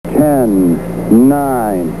10,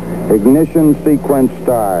 9. Ignition sequence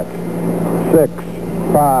start. 6,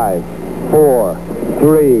 5, 4,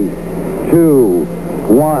 3, 2,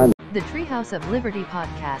 1. The Treehouse of Liberty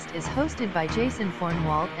podcast is hosted by Jason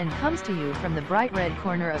Fornwalt and comes to you from the bright red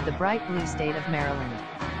corner of the bright blue state of Maryland.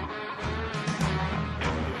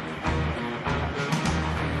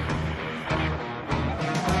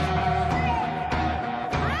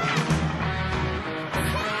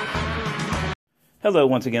 Hello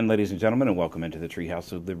once again, ladies and gentlemen, and welcome into the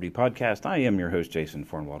Treehouse of Liberty podcast. I am your host, Jason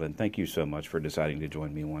Fornwalt, and thank you so much for deciding to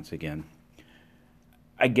join me once again.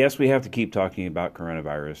 I guess we have to keep talking about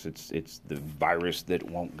coronavirus. It's the virus that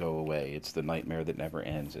won't go away. It's the nightmare that never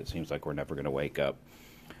ends. It seems like we're never going to wake up.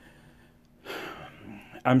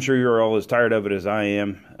 I'm sure you're all as tired of it as I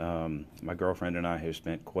am. My girlfriend and I have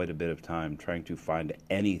spent quite a bit of time trying to find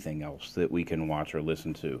anything else that we can watch or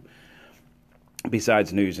listen to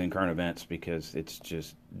besides news and current events, because it's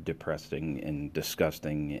just depressing and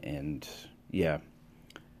disgusting, and yeah,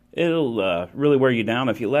 it'll really wear you down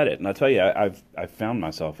if you let it. And I tell you, I've found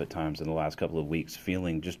myself at times in the last couple of weeks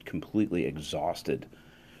feeling just completely exhausted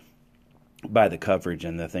by the coverage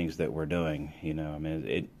and the things that we're doing. You know, I mean,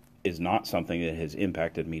 it is not something that has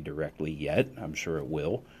impacted me directly yet. I'm sure it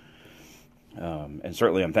will, and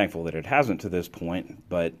certainly I'm thankful that it hasn't to this point.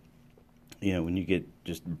 But you know, when you get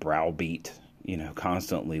just browbeat, you know,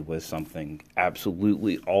 constantly with something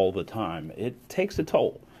absolutely all the time, it takes a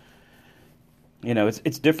toll. You know,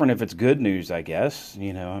 it's different if it's good news, I guess.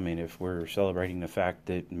 You know, I mean, if we're celebrating the fact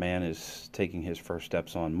that man is taking his first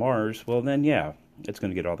steps on Mars, well, then, yeah, it's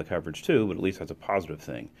going to get all the coverage too, but at least that's a positive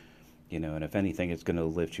thing. You know, and if anything, it's going to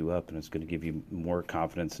lift you up and it's going to give you more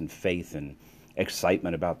confidence and faith and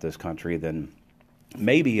excitement about this country than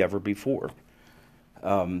maybe ever before.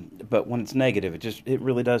 But when it's negative, it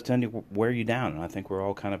really does tend to wear you down, and I think we're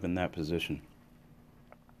all kind of in that position.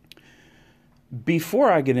 Before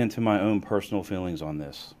I get into my own personal feelings on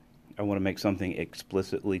this, I want to make something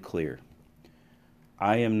explicitly clear.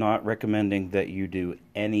 I am not recommending that you do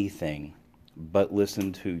anything but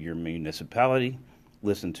listen to your municipality,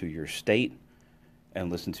 listen to your state,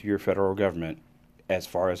 and listen to your federal government as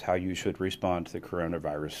far as how you should respond to the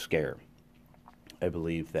coronavirus scare. I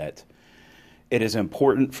believe that it is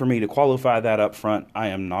important for me to qualify that up front. I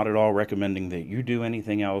am not at all recommending that you do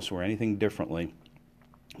anything else or anything differently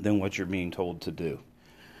than what you're being told to do.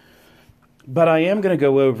 But I am going to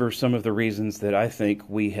go over some of the reasons that I think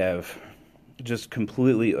we have just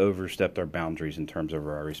completely overstepped our boundaries in terms of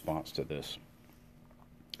our response to this.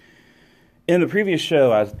 In the previous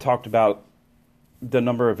show, I talked about the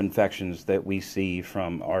number of infections that we see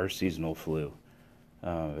from our seasonal flu.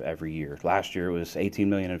 Every year. Last year it was 18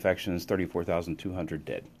 million infections, 34,200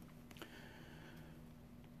 dead.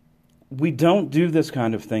 We don't do this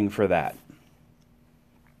kind of thing for that.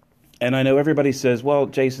 And I know everybody says, well,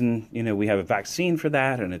 Jason, you know, we have a vaccine for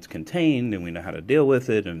that and it's contained and we know how to deal with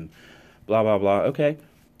it and blah, blah, blah. Okay.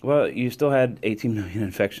 Well, you still had 18 million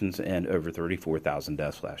infections and over 34,000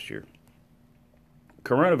 deaths last year.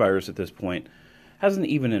 Coronavirus at this point hasn't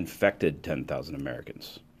even infected 10,000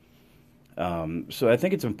 Americans. So I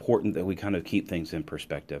think it's important that we kind of keep things in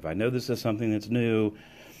perspective. I know this is something that's new.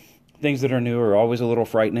 Things that are new are always a little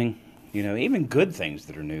frightening. You know, even good things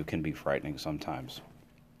that are new can be frightening sometimes.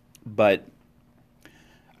 But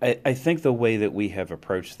I think the way that we have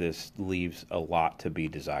approached this leaves a lot to be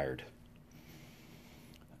desired.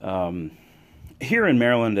 Here in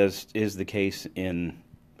Maryland, as is the case in,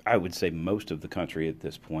 I would say, most of the country at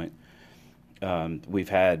this point, we've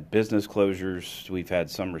had business closures. We've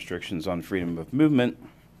had some restrictions on freedom of movement.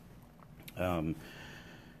 I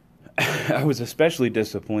was especially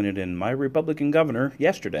disappointed in my Republican governor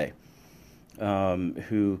yesterday,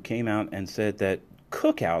 who came out and said that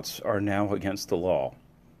cookouts are now against the law,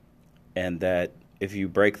 and that if you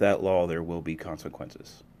break that law, there will be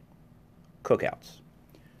consequences. Cookouts.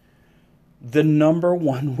 The number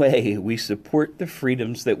one way we support the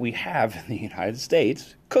freedoms that we have in the United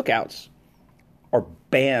States, cookouts, are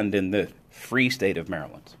banned in the free state of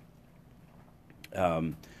Maryland.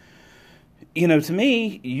 You know, to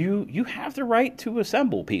me, you have the right to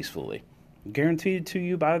assemble peacefully, guaranteed to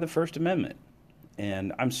you by the First Amendment.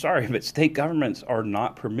 And I'm sorry, but state governments are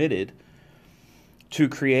not permitted to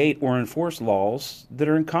create or enforce laws that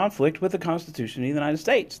are in conflict with the Constitution of the United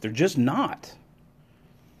States. They're just not.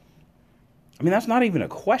 I mean, that's not even a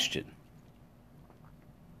question.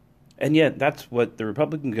 And yet, that's what the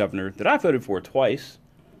Republican governor that I voted for twice,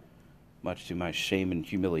 much to my shame and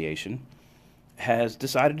humiliation, has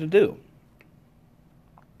decided to do.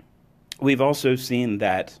 We've also seen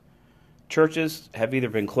that churches have either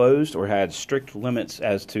been closed or had strict limits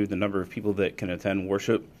as to the number of people that can attend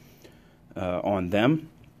worship on them.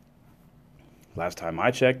 Last time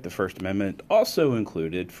I checked, the First Amendment also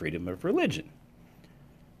included freedom of religion,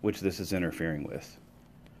 which this is interfering with.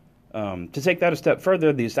 To take that a step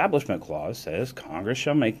further, the Establishment Clause says Congress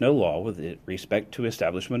shall make no law with respect to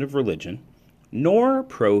establishment of religion, nor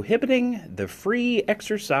prohibiting the free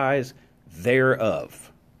exercise thereof.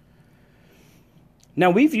 Now,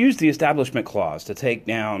 we've used the Establishment Clause to take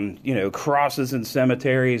down, crosses in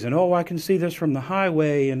cemeteries, and, I can see this from the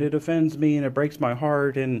highway, and it offends me, and it breaks my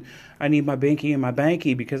heart, and I need my binky and my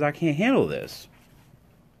banky because I can't handle this.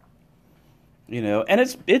 And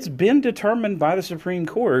it's been determined by the Supreme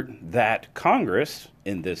Court that Congress,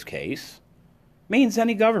 in this case, means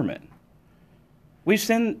any government. We've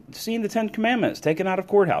seen the Ten Commandments taken out of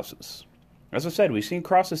courthouses. As I said, we've seen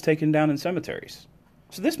crosses taken down in cemeteries.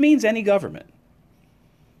 So this means any government.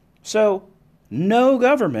 So no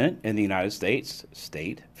government in the United States,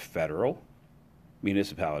 state, federal,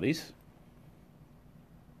 municipalities,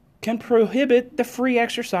 can prohibit the free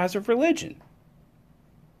exercise of religion.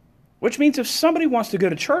 Which means if somebody wants to go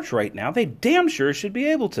to church right now, they damn sure should be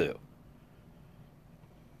able to.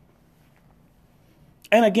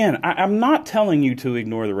 And again, I'm not telling you to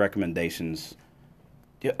ignore the recommendations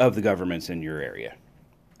of the governments in your area.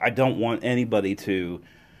 I don't want anybody to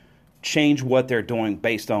change what they're doing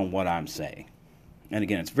based on what I'm saying. And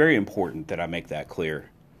again, it's very important that I make that clear.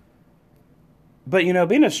 But,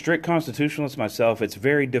 being a strict constitutionalist myself, it's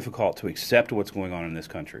very difficult to accept what's going on in this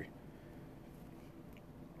country.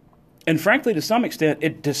 And frankly, to some extent,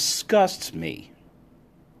 it disgusts me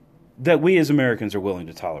that we as Americans are willing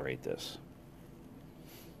to tolerate this.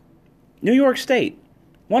 New York State,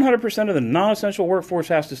 100% of the non-essential workforce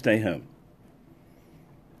has to stay home.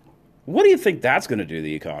 What do you think that's going to do to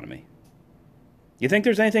the economy? You think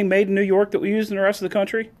there's anything made in New York that we use in the rest of the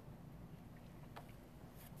country?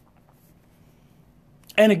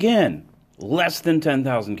 And again, less than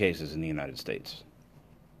 10,000 cases in the United States.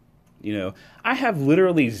 I have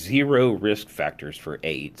literally zero risk factors for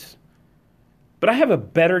AIDS. But I have a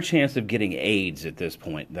better chance of getting AIDS at this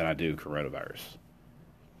point than I do coronavirus.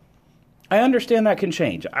 I understand that can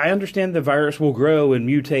change. I understand the virus will grow and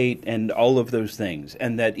mutate and all of those things.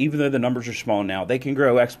 And that even though the numbers are small now, they can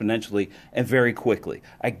grow exponentially and very quickly.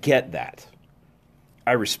 I get that.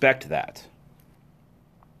 I respect that.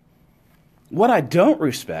 What I don't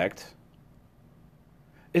respect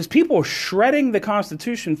is people shredding the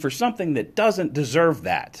Constitution for something that doesn't deserve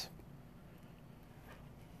that.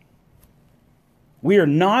 We are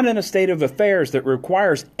not in a state of affairs that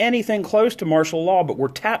requires anything close to martial law, but we're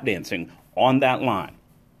tap dancing on that line.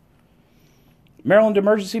 Maryland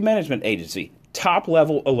Emergency Management Agency, top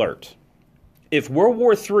level alert. If World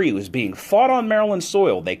War III was being fought on Maryland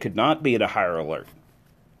soil, they could not be at a higher alert.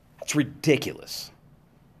 That's ridiculous.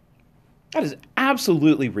 That is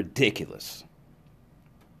absolutely ridiculous.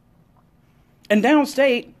 And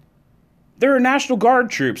downstate, there are National Guard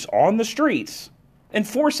troops on the streets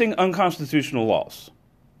enforcing unconstitutional laws.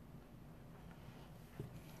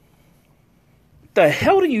 The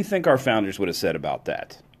hell do you think our founders would have said about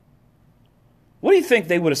that? What do you think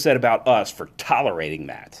they would have said about us for tolerating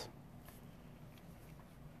that?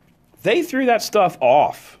 They threw that stuff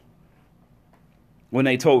off when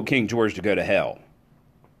they told King George to go to hell.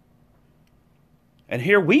 And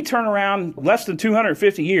here we turn around less than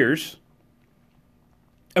 250 years,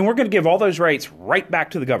 and we're going to give all those rights right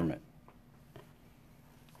back to the government.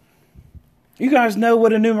 You guys know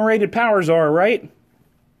what enumerated powers are, right?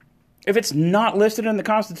 If it's not listed in the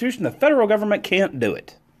Constitution, the federal government can't do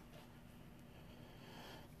it.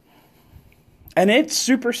 And it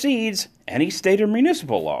supersedes any state or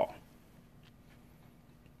municipal law.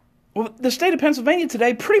 Well, the state of Pennsylvania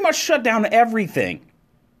today pretty much shut down everything.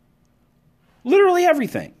 Literally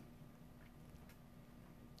everything.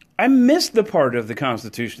 I missed the part of the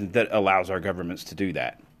Constitution that allows our governments to do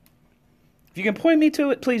that. If you can point me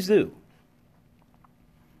to it, please do.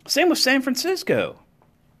 Same with San Francisco.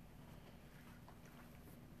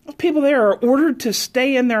 Those people there are ordered to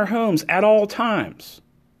stay in their homes at all times.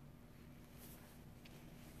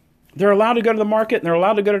 They're allowed to go to the market and they're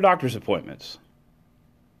allowed to go to doctor's appointments.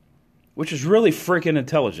 Which is really freaking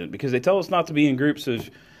intelligent because they tell us not to be in groups of,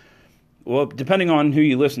 well, depending on who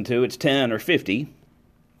you listen to, it's 10 or 50.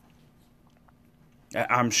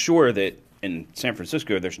 I'm sure that in San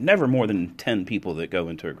Francisco, there's never more than 10 people that go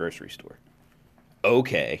into a grocery store.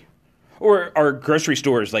 Okay. Or are grocery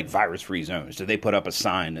stores like virus-free zones? Do they put up a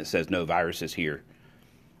sign that says no viruses here,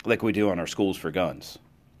 like we do on our schools for guns?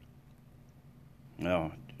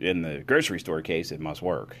 No, in the grocery store case, it must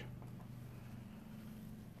work.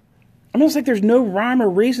 I mean, it's like there's no rhyme or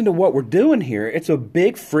reason to what we're doing here. It's a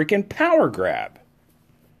big freaking power grab.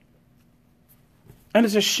 And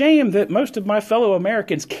it's a shame that most of my fellow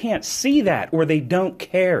Americans can't see that, or they don't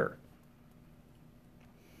care.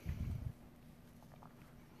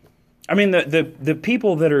 I mean, the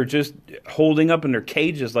people that are just holding up in their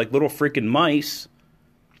cages like little freaking mice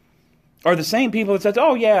are the same people that said,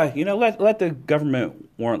 oh, yeah, let the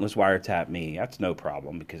government warrantless wiretap me. That's no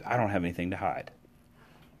problem because I don't have anything to hide.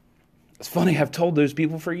 It's funny, I've told those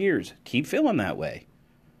people for years, keep feeling that way.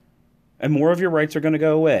 And more of your rights are going to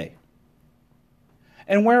go away.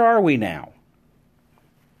 And where are we now?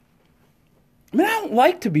 I mean, I don't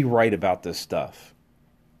like to be right about this stuff.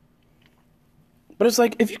 But it's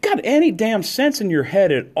like, if you've got any damn sense in your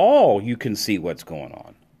head at all, you can see what's going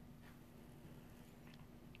on.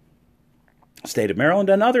 State of Maryland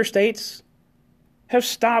and other states have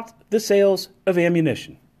stopped the sales of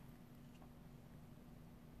ammunition.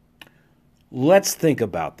 Let's think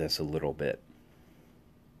about this a little bit.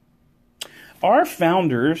 Our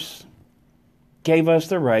founders gave us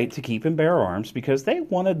the right to keep and bear arms because they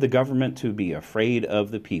wanted the government to be afraid of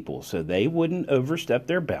the people so they wouldn't overstep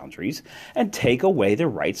their boundaries and take away the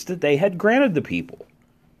rights that they had granted the people.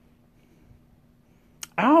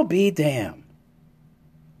 I'll be damned.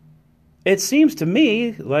 It seems to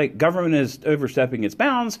me like government is overstepping its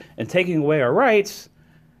bounds and taking away our rights.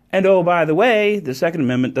 And oh, by the way, the Second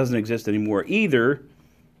Amendment doesn't exist anymore either.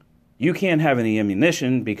 You can't have any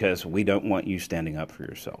ammunition because we don't want you standing up for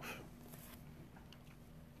yourself.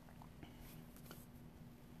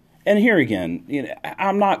 And here again,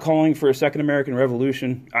 I'm not calling for a Second American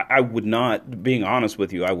Revolution. I would not, being honest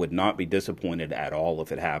with you, I would not be disappointed at all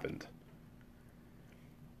if it happened.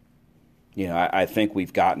 I think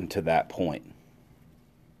we've gotten to that point.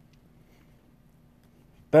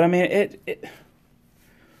 But I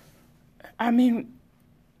mean,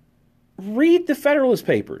 read the Federalist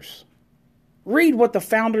Papers. Read what the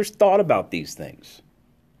founders thought about these things.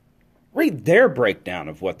 Read their breakdown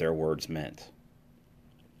of what their words meant.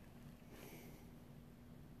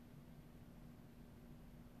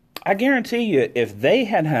 I guarantee you, if they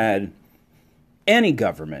had had any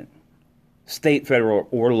government, state, federal,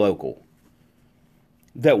 or local,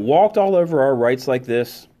 that walked all over our rights like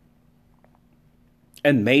this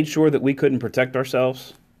and made sure that we couldn't protect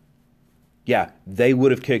ourselves, yeah, they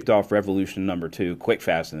would have kicked off Revolution number 2 quick,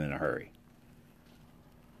 fast, and in a hurry.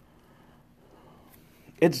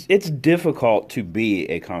 It's difficult to be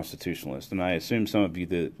a constitutionalist, and I assume some of you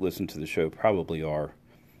that listen to the show probably are,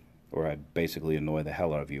 or I basically annoy the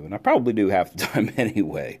hell out of you, and I probably do half the time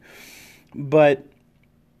anyway. But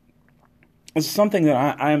it's something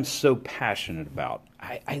that I am so passionate about.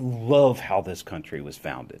 I love how this country was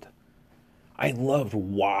founded. I loved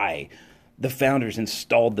why the founders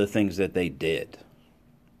installed the things that they did.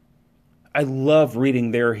 I love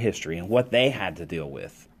reading their history and what they had to deal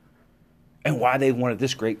with and why they wanted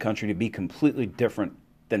this great country to be completely different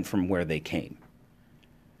than from where they came.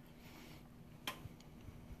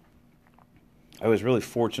 I was really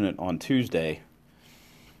fortunate on Tuesday.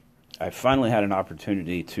 I finally had an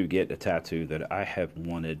opportunity to get a tattoo that I have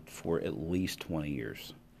wanted for at least 20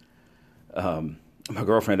 years. My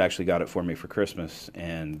girlfriend actually got it for me for Christmas,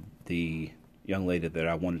 and the young lady that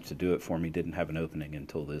I wanted to do it for me didn't have an opening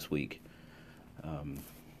until this week.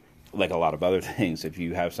 Like a lot of other things, if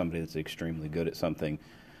you have somebody that's extremely good at something,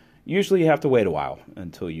 usually you have to wait a while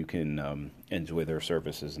until you can enjoy their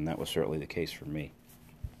services, and that was certainly the case for me.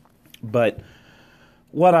 But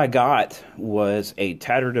what I got was a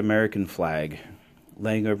tattered American flag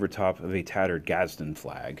laying over top of a tattered Gadsden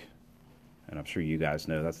flag. And I'm sure you guys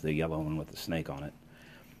know that's the yellow one with the snake on it.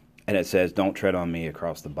 And it says, "Don't tread on me,"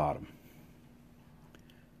 across the bottom.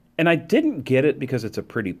 And I didn't get it because it's a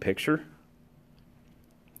pretty picture.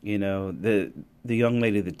 The young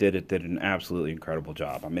lady that did it did an absolutely incredible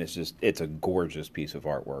job. I mean, it's a gorgeous piece of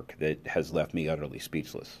artwork that has left me utterly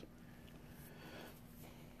speechless.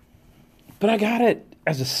 But I got it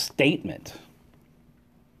as a statement.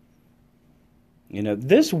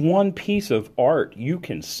 This one piece of art, you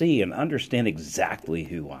can see and understand exactly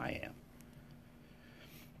who I am.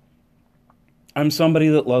 I'm somebody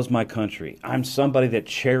that loves my country. I'm somebody that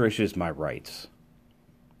cherishes my rights.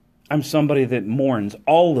 I'm somebody that mourns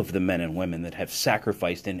all of the men and women that have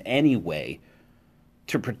sacrificed in any way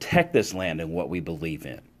to protect this land and what we believe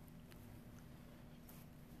in.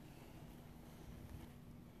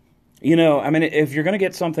 If you're going to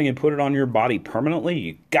get something and put it on your body permanently,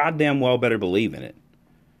 you goddamn well better believe in it.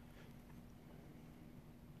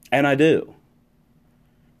 And I do.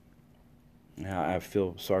 Now, I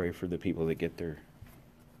feel sorry for the people that get their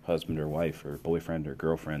husband or wife or boyfriend or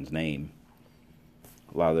girlfriend's name.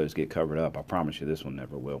 A lot of those get covered up. I promise you this one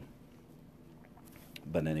never will.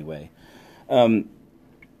 But anyway,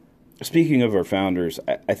 speaking of our founders,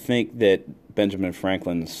 I think that Benjamin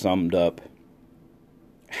Franklin summed up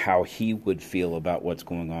how he would feel about what's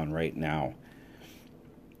going on right now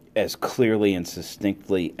as clearly and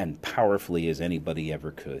succinctly and powerfully as anybody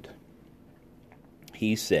ever could.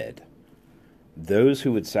 He said, "Those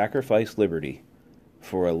who would sacrifice liberty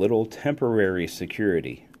for a little temporary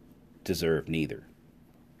security deserve neither."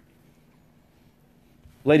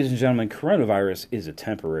 Ladies and gentlemen, coronavirus is a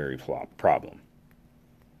temporary problem.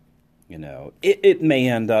 You know, it may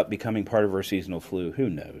end up becoming part of our seasonal flu. Who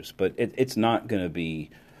knows? But it's not going to be.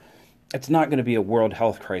 It's not going to be a world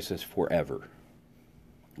health crisis forever.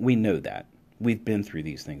 We know that. We've been through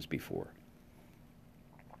these things before.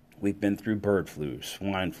 We've been through bird flu,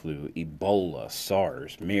 swine flu, Ebola,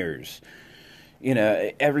 SARS, MERS,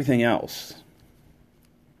 everything else.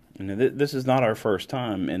 This is not our first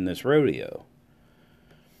time in this rodeo.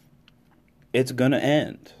 It's going to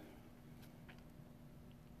end.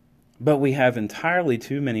 But we have entirely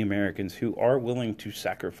too many Americans who are willing to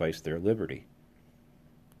sacrifice their liberty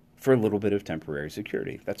for a little bit of temporary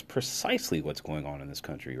security. That's precisely what's going on in this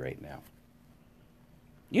country right now.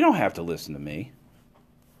 You don't have to listen to me.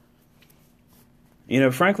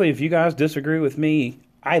 Frankly, if you guys disagree with me,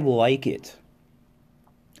 I like it.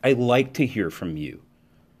 I like to hear from you.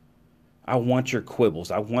 I want your quibbles.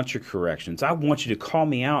 I want your corrections. I want you to call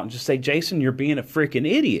me out and just say, "Jason, you're being a freaking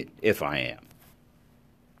idiot," if I am.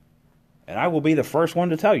 And I will be the first one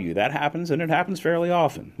to tell you that happens, and it happens fairly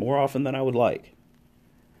often, more often than I would like.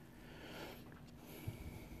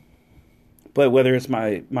 But whether it's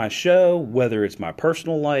my show, whether it's my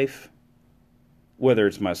personal life, whether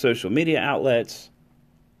it's my social media outlets,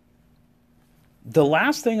 the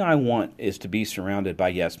last thing I want is to be surrounded by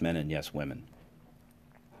yes men and yes women.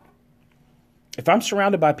 If I'm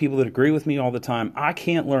surrounded by people that agree with me all the time, I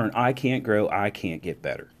can't learn, I can't grow, I can't get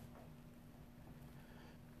better.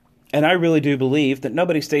 And I really do believe that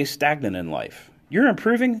nobody stays stagnant in life. You're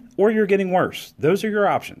improving or you're getting worse. Those are your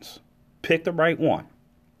options. Pick the right one.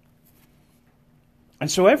 And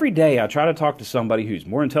so every day I try to talk to somebody who's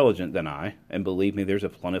more intelligent than I, and believe me, there's a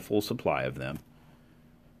plentiful supply of them,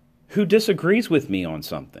 who disagrees with me on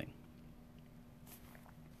something.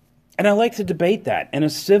 And I like to debate that in a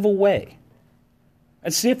civil way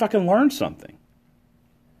and see if I can learn something.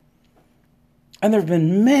 And there have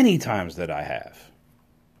been many times that I have.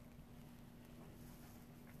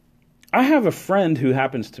 I have a friend who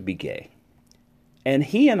happens to be gay, and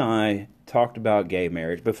he and I talked about gay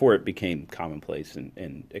marriage before it became commonplace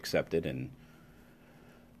and accepted and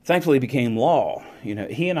thankfully became law.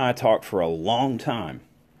 He and I talked for a long time,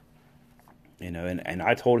 and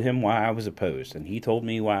I told him why I was opposed, and he told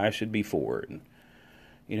me why I should be for it. And,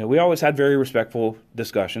 we always had very respectful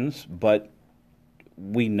discussions, but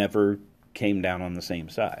we never came down on the same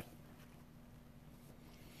side.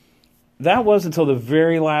 That was until the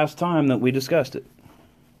very last time that we discussed it.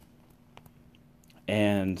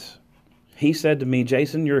 And he said to me,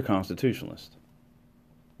 "Jason, you're a constitutionalist."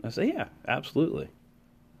 I said, "Yeah, absolutely."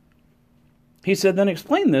 He said, "Then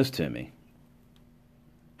explain this to me.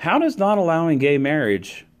 How does not allowing gay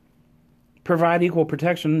marriage provide equal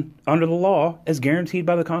protection under the law as guaranteed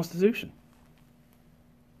by the Constitution?"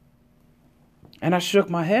 And I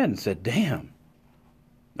shook my head and said, "Damn,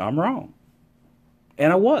 I'm wrong."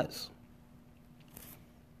 And I was.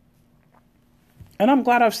 And I'm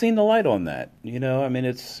glad I've seen the light on that.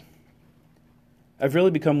 I've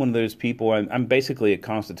really become one of those people. I'm basically a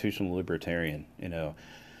constitutional libertarian.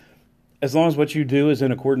 As long as what you do is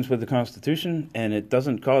in accordance with the Constitution and it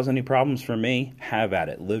doesn't cause any problems for me, have at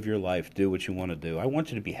it. Live your life. Do what you want to do. I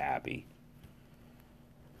want you to be happy.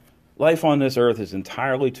 Life on this earth is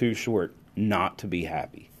entirely too short not to be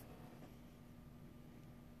happy.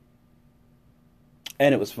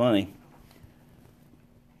 And it was funny.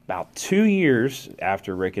 About 2 years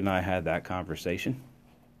after Rick and I had that conversation,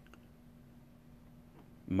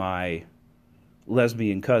 my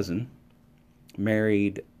lesbian cousin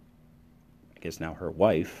married, I guess now her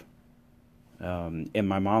wife, in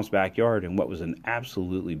my mom's backyard in what was an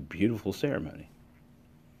absolutely beautiful ceremony.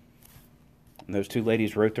 And those two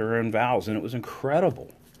ladies wrote their own vows, and it was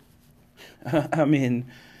incredible. It's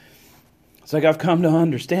like I've come to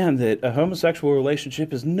understand that a homosexual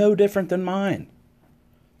relationship is no different than mine.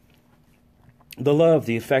 The love,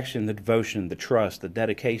 the affection, the devotion, the trust, the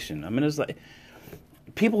dedication. It's like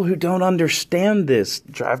people who don't understand this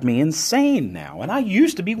drive me insane now. And I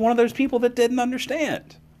used to be one of those people that didn't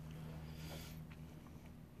understand.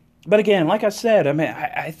 But again, like I said,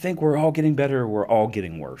 I think we're all getting better, we're all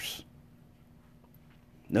getting worse.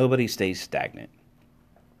 Nobody stays stagnant.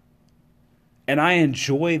 And I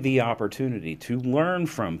enjoy the opportunity to learn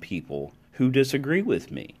from people who disagree with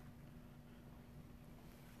me.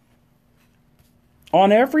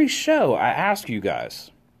 On every show, I ask you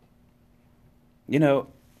guys, I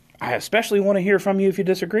especially want to hear from you if you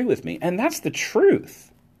disagree with me. And that's the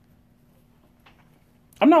truth.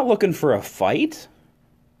 I'm not looking for a fight.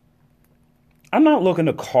 I'm not looking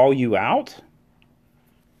to call you out.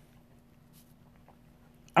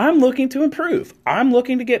 I'm looking to improve. I'm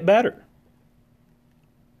looking to get better.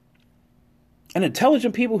 And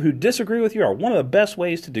intelligent people who disagree with you are one of the best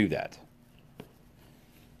ways to do that.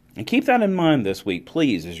 And keep that in mind this week,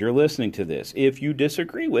 please, as you're listening to this. If you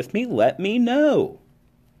disagree with me, let me know.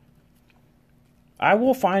 I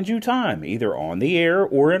will find you time, either on the air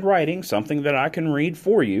or in writing, something that I can read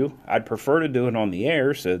for you. I'd prefer to do it on the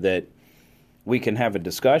air so that we can have a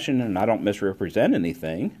discussion and I don't misrepresent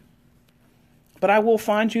anything. But I will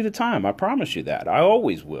find you the time. I promise you that. I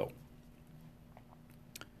always will.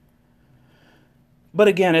 But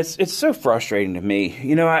again, it's so frustrating to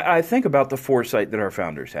me. I think about the foresight that our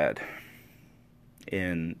founders had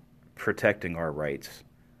in protecting our rights,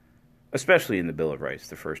 especially in the Bill of Rights,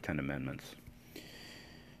 the first 10 amendments.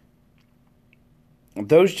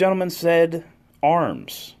 Those gentlemen said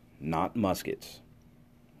arms, not muskets.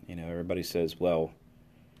 Everybody says, well,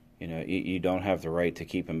 you don't have the right to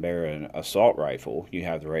keep and bear an assault rifle. You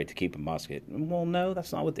have the right to keep a musket. Well, no,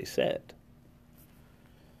 that's not what they said.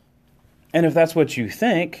 And if that's what you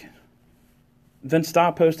think, then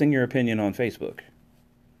stop posting your opinion on Facebook.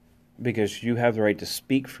 Because you have the right to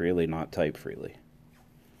speak freely, not type freely.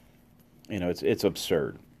 It's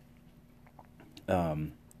absurd.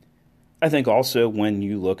 I think also when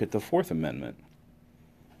you look at the Fourth Amendment,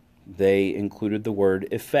 they included the word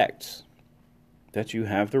effects. That you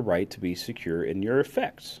have the right to be secure in your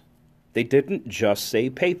effects. They didn't just say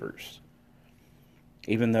papers.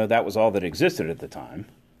 Even though that was all that existed at the time.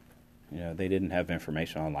 They didn't have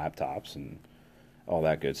information on laptops and all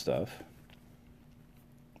that good stuff.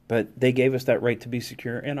 But they gave us that right to be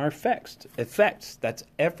secure in our effects. Effects, that's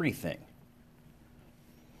everything.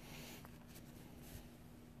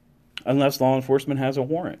 Unless law enforcement has a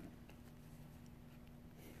warrant.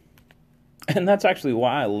 And that's actually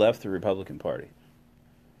why I left the Republican Party.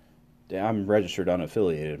 I'm registered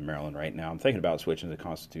unaffiliated in Maryland right now. I'm thinking about switching to the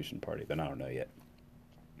Constitution Party, but I don't know yet.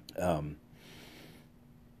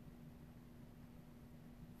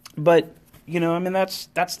 But,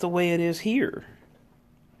 that's the way it is here.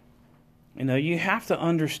 You have to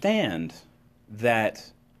understand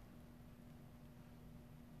that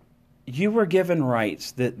you were given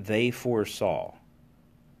rights that they foresaw.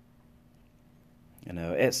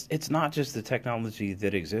 It's not just the technology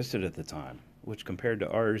that existed at the time, which compared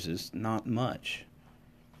to ours is not much.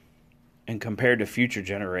 And compared to future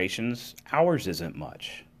generations, ours isn't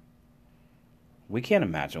much. We can't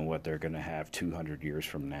imagine what they're going to have 200 years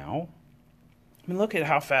from now. Look at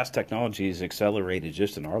how fast technology has accelerated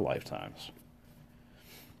just in our lifetimes.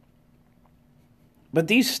 But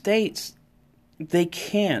these states, they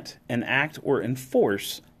can't enact or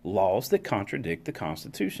enforce laws that contradict the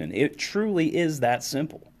Constitution. It truly is that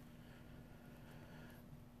simple.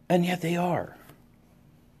 And yet they are.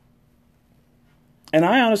 And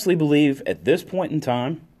I honestly believe at this point in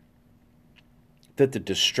time that the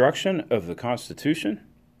destruction of the Constitution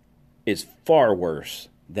is far worse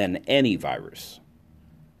than any virus.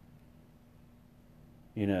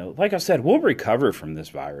 Like I said, we'll recover from this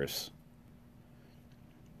virus.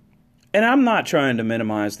 And I'm not trying to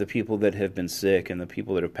minimize the people that have been sick and the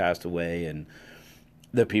people that have passed away and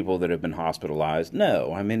the people that have been hospitalized.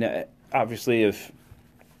 No, obviously if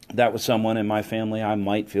that was someone in my family, I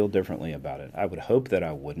might feel differently about it. I would hope that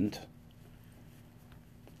I wouldn't.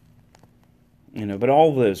 But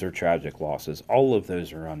all of those are tragic losses. All of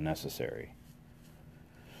those are unnecessary.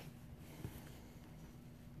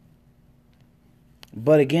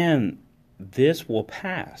 But again, this will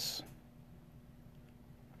pass.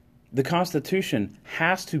 The Constitution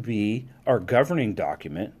has to be our governing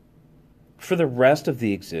document for the rest of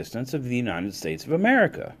the existence of the United States of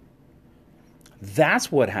America. That's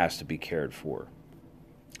what has to be cared for.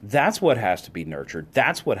 That's what has to be nurtured.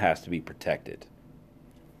 That's what has to be protected.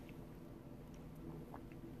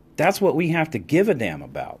 That's what we have to give a damn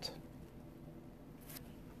about.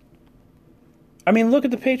 Look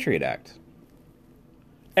at the Patriot Act.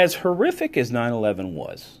 As horrific as 9/11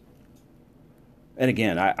 was, and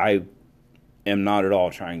again, I am not at all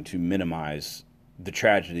trying to minimize the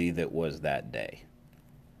tragedy that was that day.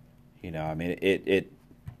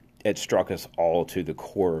 It struck us all to the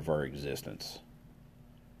core of our existence.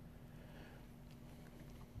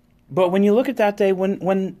 But when you look at that day,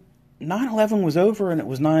 when 9/11 was over and it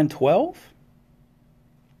was 9/12,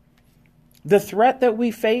 the threat that we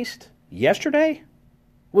faced yesterday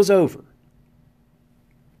was over.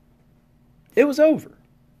 It was over.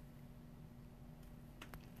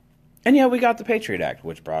 And yeah, we got the Patriot Act,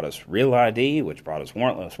 which brought us Real ID, which brought us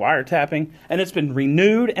warrantless wiretapping, and it's been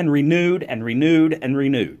renewed and renewed and renewed and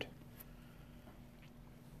renewed.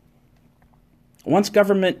 Once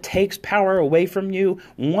government takes power away from you,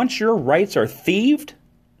 once your rights are thieved,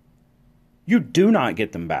 you do not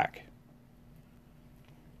get them back.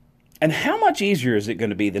 And how much easier is it going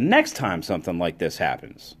to be the next time something like this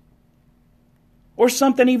happens? Or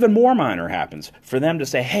something even more minor happens for them to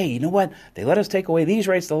say, hey, you know what? They let us take away these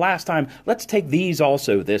rights the last time. Let's take these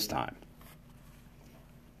also this time.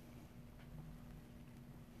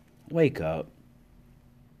 Wake up.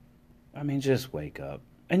 I mean, just wake up.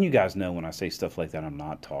 And you guys know when I say stuff like that, I'm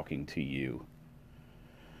not talking to you.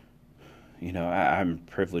 You know, I'm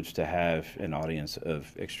privileged to have an audience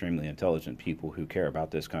of extremely intelligent people who care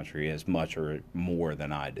about this country as much or more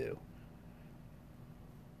than I do.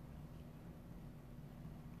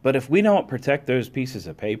 But if we don't protect those pieces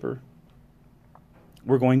of paper,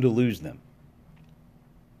 we're going to lose them.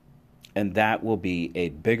 And that will be a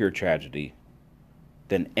bigger tragedy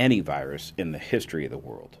than any virus in the history of the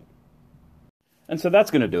world. And so that's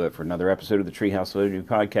going to do it for another episode of the Treehouse of Liberty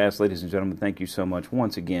podcast. Ladies and gentlemen, thank you so much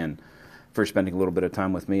once again for spending a little bit of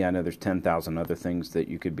time with me. I know there's 10,000 other things that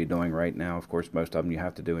you could be doing right now. Of course, most of them you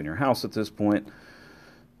have to do in your house at this point.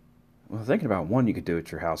 Well, thinking about one you could do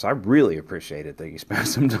at your house, I really appreciate it that you spent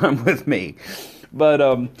some time with me. But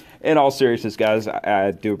in all seriousness, guys,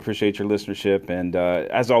 I do appreciate your listenership. And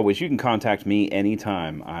as always, you can contact me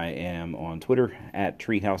anytime. I am on Twitter at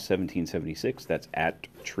Treehouse1776. That's at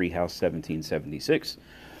Treehouse1776.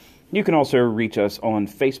 You can also reach us on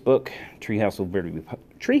Facebook, Treehouse of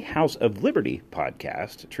Liberty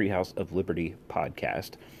Podcast, Treehouse of Liberty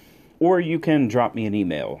Podcast. Or you can drop me an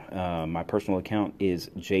email. My personal account is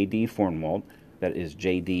JD Fornwalt. That is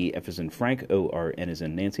JD, F as in Frank, O-R-N as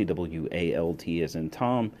in Nancy, W-A-L-T as in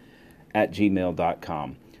Tom, at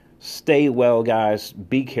gmail.com. Stay well, guys.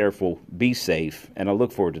 Be careful. Be safe. And I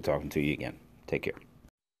look forward to talking to you again. Take care.